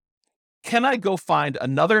 Can I go find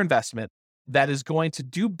another investment that is going to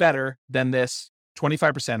do better than this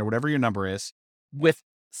 25% or whatever your number is with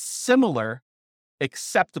similar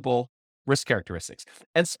acceptable risk characteristics?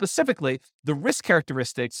 And specifically, the risk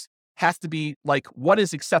characteristics have to be like what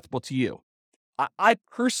is acceptable to you. I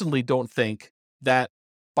personally don't think that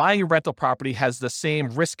buying a rental property has the same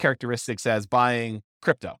risk characteristics as buying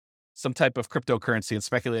crypto, some type of cryptocurrency and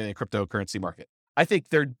speculating in a cryptocurrency market. I think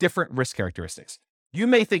they're different risk characteristics. You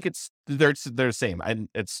may think they're the same, and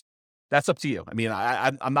that's up to you. I mean,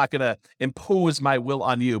 I'm not going to impose my will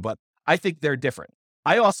on you, but I think they're different.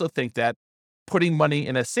 I also think that putting money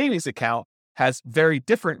in a savings account has very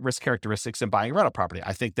different risk characteristics than buying a rental property.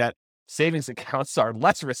 I think that savings accounts are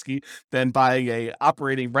less risky than buying a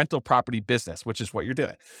operating rental property business, which is what you're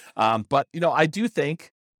doing. But I do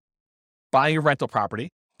think buying a rental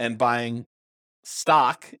property and buying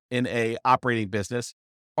stock in a operating business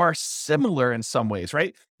are similar in some ways,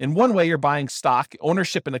 right? In one way, you're buying stock,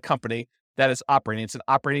 ownership in a company that is operating. It's an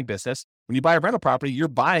operating business. When you buy a rental property, you're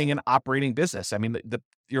buying an operating business. I mean,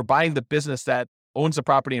 you're buying the business that owns the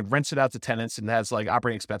property and rents it out to tenants and has like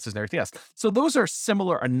operating expenses and everything else. So those are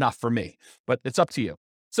similar enough for me, but it's up to you.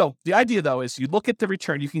 So the idea though is you look at the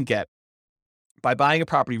return you can get by buying a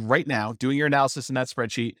property right now, doing your analysis in that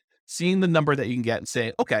spreadsheet, seeing the number that you can get and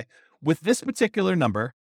saying, okay, with this particular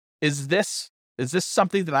number, is this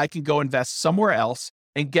something that I can go invest somewhere else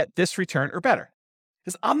and get this return or better?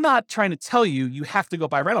 Because I'm not trying to tell you have to go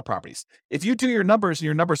buy rental properties. If you do your numbers and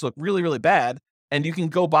your numbers look really, really bad, and you can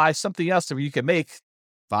go buy something else where you can make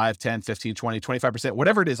 5, 10, 15, 20, 25%,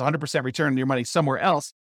 whatever it is, 100% return on your money somewhere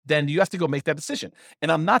else, then you have to go make that decision.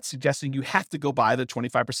 And I'm not suggesting you have to go buy the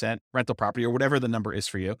 25% rental property or whatever the number is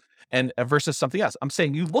for you and versus something else. I'm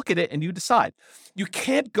saying you look at it and you decide. You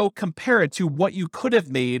can't go compare it to what you could have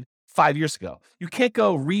made 5 years ago. You can't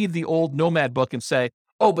go read the old Nomad book and say,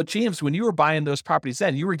 oh, but James, when you were buying those properties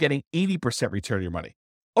then, you were getting 80% return on your money.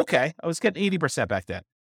 Okay, I was getting 80% back then.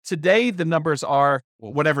 Today, the numbers are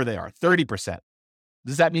whatever they are, 30%.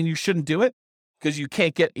 Does that mean you shouldn't do it because you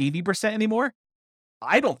can't get 80% anymore?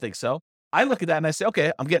 I don't think so. I look at that and I say,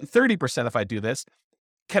 okay, I'm getting 30% if I do this.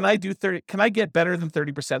 Can I do 30? Can I get better than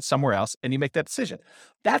 30% somewhere else? And you make that decision.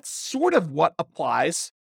 That's sort of what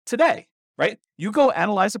applies today, right? You go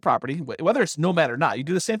analyze a property, whether it's Nomad or not, you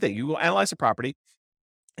do the same thing. You go analyze a property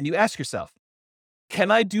and you ask yourself, can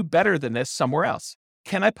I do better than this somewhere else?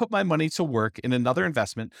 Can I put my money to work in another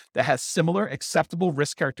investment that has similar acceptable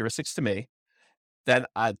risk characteristics to me that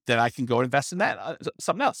I can go invest in that,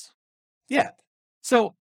 something else? Yeah.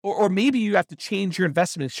 So, or maybe you have to change your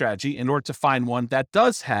investment strategy in order to find one that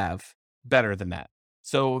does have better than that.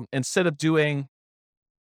 So instead of doing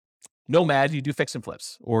Nomad, you do fix and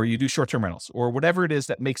flips, or you do short-term rentals, or whatever it is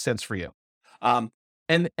that makes sense for you.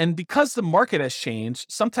 And because the market has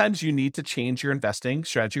changed, sometimes you need to change your investing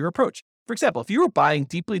strategy or approach. For example, if you were buying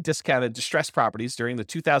deeply discounted distressed properties during the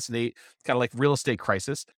 2008 kind of like real estate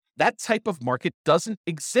crisis, that type of market doesn't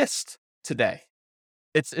exist today.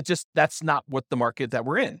 It's just, that's not what the market that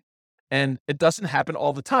we're in. And it doesn't happen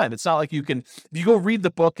all the time. It's not like if you go read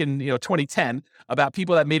the book in 2010 about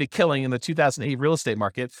people that made a killing in the 2008 real estate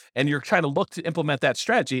market, and you're trying to look to implement that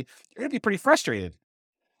strategy, you're going to be pretty frustrated.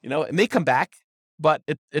 It may come back, but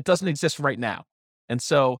it doesn't exist right now. And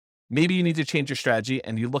so maybe you need to change your strategy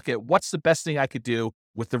and you look at what's the best thing I could do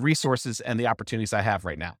with the resources and the opportunities I have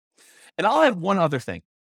right now. And I'll add one other thing.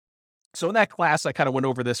 So in that class, I kind of went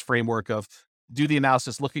over this framework of do the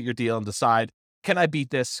analysis, look at your deal and decide, can I beat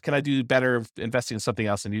this? Can I do better investing in something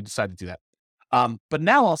else? And you decide to do that. But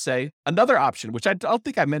now I'll say another option, which I don't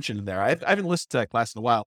think I mentioned in there. I haven't listened to that class in a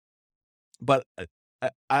while, but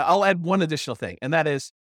I'll add one additional thing, and that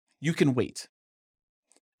is you can wait.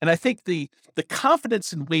 And I think the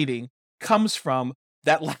confidence in waiting comes from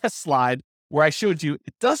that last slide where I showed you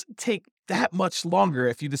it doesn't take that much longer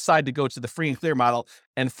if you decide to go to the free and clear model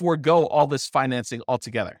and forego all this financing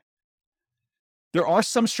altogether. There are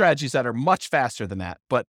some strategies that are much faster than that,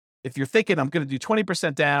 but if you're thinking I'm going to do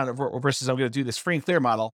 20% down versus I'm going to do this free and clear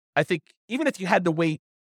model, I think even if you had to wait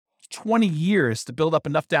 20 years to build up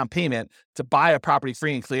enough down payment to buy a property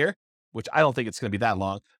free and clear, which I don't think it's going to be that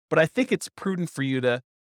long, but I think it's prudent for you to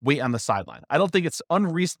wait on the sideline. I don't think it's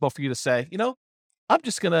unreasonable for you to say, I'm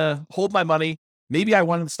just going to hold my money. Maybe I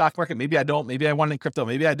want it in the stock market. Maybe I don't. Maybe I want it in crypto.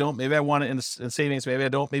 Maybe I don't. Maybe I want it in savings. Maybe I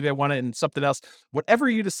don't. Maybe I want it in something else. Whatever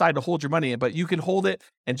you decide to hold your money in, but you can hold it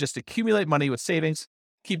and just accumulate money with savings,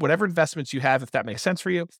 keep whatever investments you have, if that makes sense for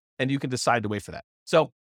you, and you can decide to wait for that.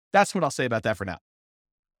 So that's what I'll say about that for now.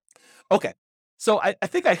 Okay. So I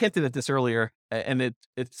think I hinted at this earlier, and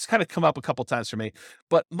it's kind of come up a couple times for me,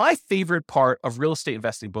 but my favorite part of real estate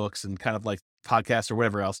investing books and kind of like podcasts or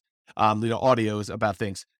whatever else, audios about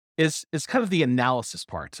things is kind of the analysis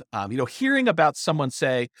part. Hearing about someone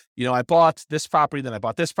say, I bought this property, then I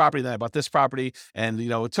bought this property, then I bought this property. And,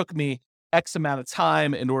 it took me X amount of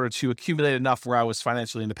time in order to accumulate enough where I was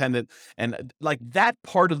financially independent. And like that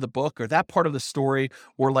part of the book or that part of the story,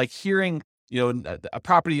 or like hearing, a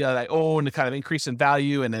property that I own to kind of increase in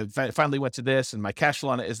value and it finally went to this and my cash flow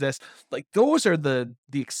on it is this, like those are the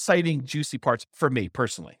exciting, juicy parts for me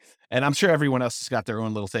personally. And I'm sure everyone else has got their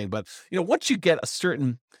own little thing, but once you get a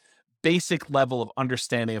certain basic level of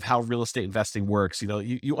understanding of how real estate investing works,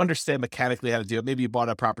 you understand mechanically how to do it. Maybe you bought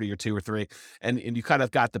a property or two or three and you kind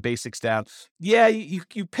of got the basics down. Yeah,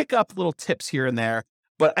 you pick up little tips here and there,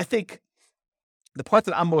 but I think the part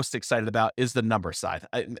that I'm most excited about is the number side.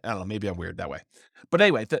 I don't know, maybe I'm weird that way. But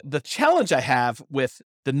anyway, the challenge I have with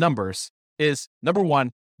the numbers is, number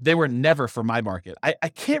one, they were never for my market. I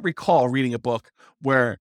can't recall reading a book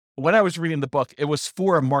where when I was reading the book, it was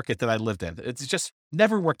for a market that I lived in. It's just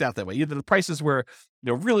never worked out that way. Either the prices were,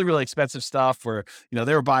 really, really expensive stuff, or,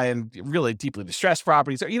 they were buying really deeply distressed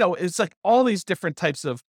properties, or, it's like all these different types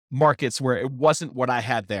of markets where it wasn't what I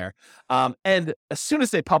had there. And as soon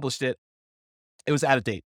as they published it, it was out of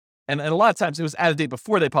date. And a lot of times it was out of date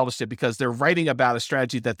before they published it because they're writing about a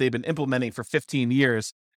strategy that they've been implementing for 15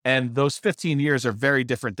 years. And those 15 years are very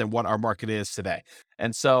different than what our market is today.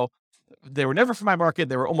 And so they were never for my market.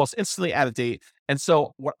 They were almost instantly out of date. And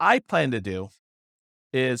so what I plan to do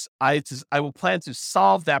is I will plan to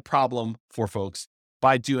solve that problem for folks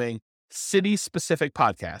by doing city-specific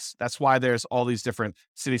podcasts. That's why there's all these different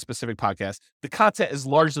city-specific podcasts. The content is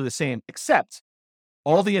largely the same, except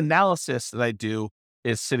all the analysis that I do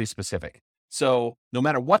is city-specific. So no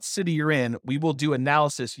matter what city you're in, we will do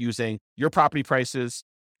analysis using your property prices,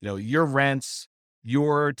 your rents,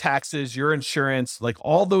 your taxes, your insurance, like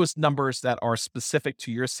all those numbers that are specific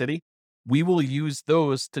to your city. We will use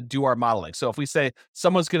those to do our modeling. So if we say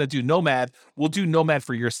someone's going to do Nomad, we'll do Nomad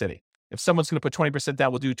for your city. If someone's going to put 20%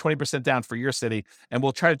 down, we'll do 20% down for your city, and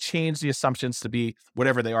we'll try to change the assumptions to be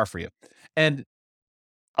whatever they are for you. And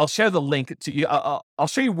I'll share the link to you. I'll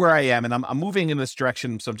show you where I am, and I'm moving in this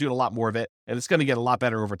direction. So I'm doing a lot more of it, and it's going to get a lot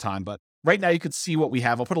better over time. But right now you can see what we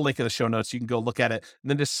have. I'll put a link in the show notes. You can go look at it and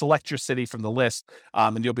then just select your city from the list,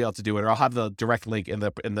 and you'll be able to do it. Or I'll have the direct link in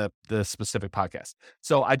the specific podcast.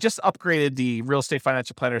 So I just upgraded the Real Estate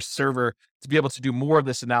Financial Planner server to be able to do more of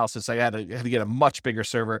this analysis. I had to get a much bigger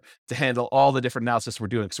server to handle all the different analysis we're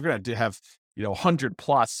doing. So we're going to have 100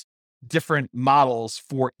 plus different models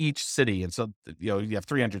for each city. And so, you have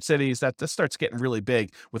 300 cities that starts getting really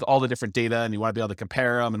big with all the different data, and you want to be able to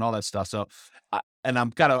compare them and all that stuff. So, I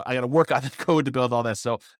gotta work on the code to build all that.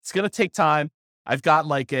 So it's going to take time. I've got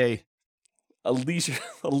like a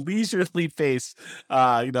leisurely pace,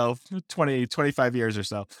 20, 25 years or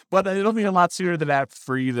so, but it'll be a lot sooner than that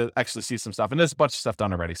for you to actually see some stuff. And there's a bunch of stuff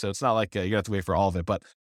done already. So it's not like you have to wait for all of it, but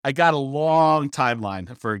I got a long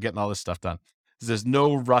timeline for getting all this stuff done. There's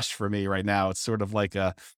no rush for me right now. It's sort of like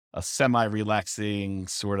a semi-relaxing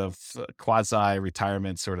sort of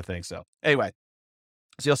quasi-retirement sort of thing. So anyway,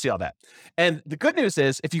 so you'll see all that. And the good news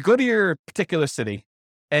is if you go to your particular city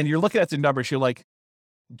and you're looking at the numbers, you're like,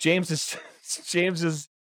 James is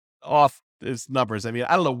off his numbers. I mean,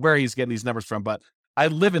 I don't know where he's getting these numbers from, but I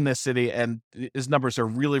live in this city and his numbers are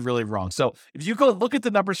really, really wrong. So if you go look at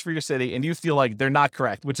the numbers for your city and you feel like they're not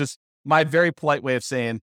correct, which is my very polite way of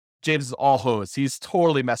saying James is all hose. He's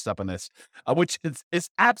totally messed up on this, which is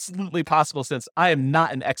absolutely possible since I am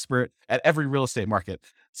not an expert at every real estate market.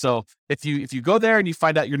 So if you go there and you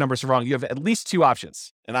find out your numbers are wrong, you have at least two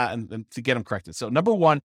options and to get them corrected. So number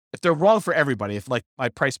one, if they're wrong for everybody, if like my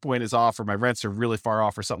price point is off or my rents are really far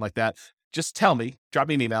off or something like that, just tell me, drop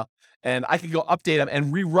me an email, and I can go update them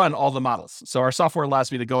and rerun all the models. So our software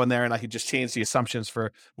allows me to go in there and I can just change the assumptions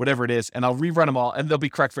for whatever it is, and I'll rerun them all and they'll be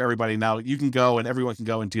correct for everybody. Now you can go and everyone can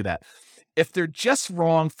go and do that. If they're just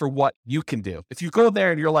wrong for what you can do, if you go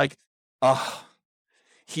there and you're like, oh,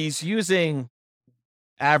 he's using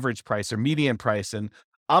average price or median price and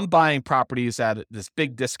I'm buying properties at this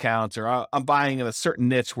big discount, or I'm buying in a certain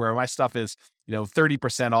niche where my stuff is,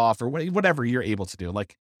 30% off or whatever you're able to do.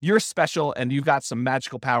 Like you're special and you've got some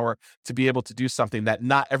magical power to be able to do something that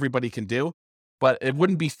not everybody can do. But it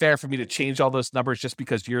wouldn't be fair for me to change all those numbers just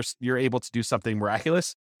because you're able to do something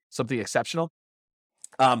miraculous, something exceptional.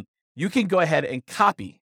 You can go ahead and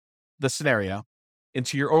copy the scenario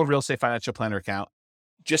into your own real estate financial planner account.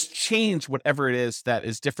 Just change whatever it is that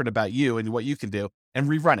is different about you and what you can do and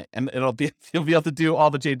rerun it. And you'll be able to do all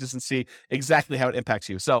the changes and see exactly how it impacts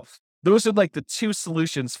you. So those are like the two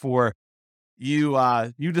solutions for you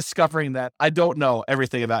discovering that I don't know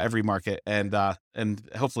everything about every market, and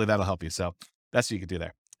hopefully that'll help you. So that's what you can do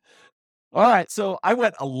there. All right. So I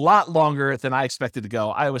went a lot longer than I expected to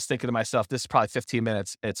go. I was thinking to myself, this is probably 15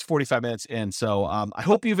 minutes. It's 45 minutes in. So I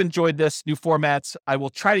hope you've enjoyed this new formats. I will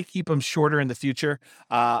try to keep them shorter in the future.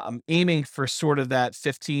 I'm aiming for sort of that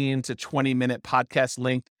 15 to 20 minute podcast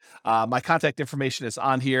length. My contact information is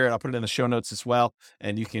on here, and I'll put it in the show notes as well.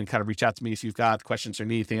 And you can kind of reach out to me if you've got questions or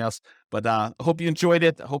need anything else. But I hope you enjoyed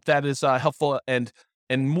it. I hope that is helpful and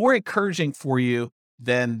more encouraging for you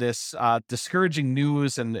than this discouraging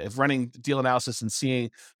news and running deal analysis and seeing,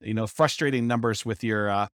 frustrating numbers with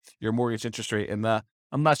your mortgage interest rate. And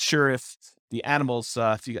I'm not sure if the animals,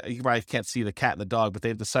 if you probably can't see the cat and the dog, but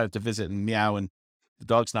they've decided to visit and meow, and the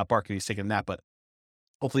dog's not barking, he's taking a nap, but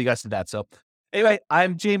hopefully you guys did that. So anyway,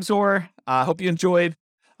 I'm James Orr. Hope you enjoyed.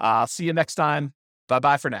 See you next time.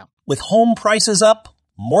 Bye-bye for now. With home prices up,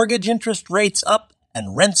 mortgage interest rates up,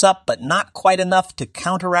 and rents up, but not quite enough to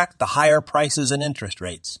counteract the higher prices and interest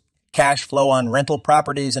rates, cash flow on rental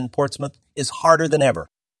properties in Portsmouth is harder than ever.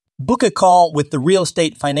 Book a call with the Real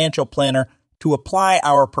Estate Financial Planner to apply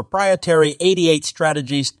our proprietary 88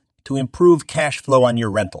 strategies to improve cash flow on your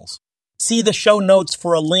rentals. See the show notes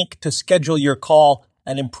for a link to schedule your call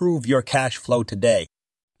and improve your cash flow today.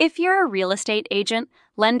 If you're a real estate agent,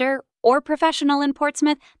 lender, or professional in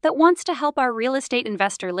Portsmouth that wants to help our real estate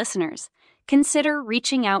investor listeners, consider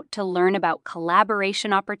reaching out to learn about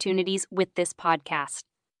collaboration opportunities with this podcast.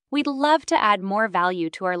 We'd love to add more value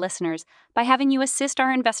to our listeners by having you assist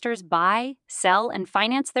our investors buy, sell, and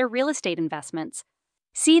finance their real estate investments.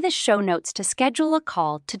 See the show notes to schedule a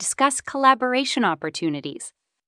call to discuss collaboration opportunities.